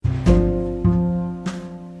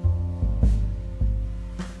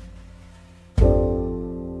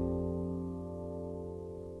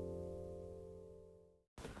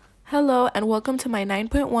Hello and welcome to my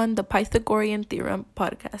 9.1 The Pythagorean Theorem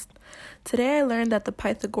podcast. Today I learned that the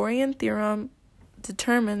Pythagorean theorem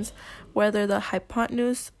determines whether the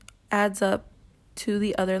hypotenuse adds up to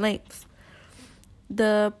the other lengths.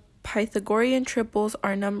 The Pythagorean triples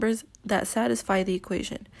are numbers that satisfy the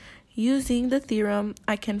equation. Using the theorem,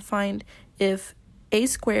 I can find if a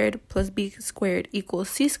squared plus b squared equals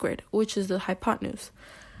c squared, which is the hypotenuse.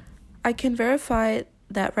 I can verify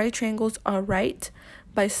that right triangles are right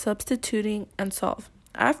by substituting and solve.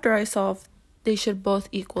 After I solve, they should both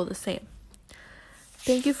equal the same.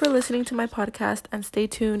 Thank you for listening to my podcast and stay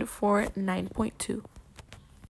tuned for 9.2.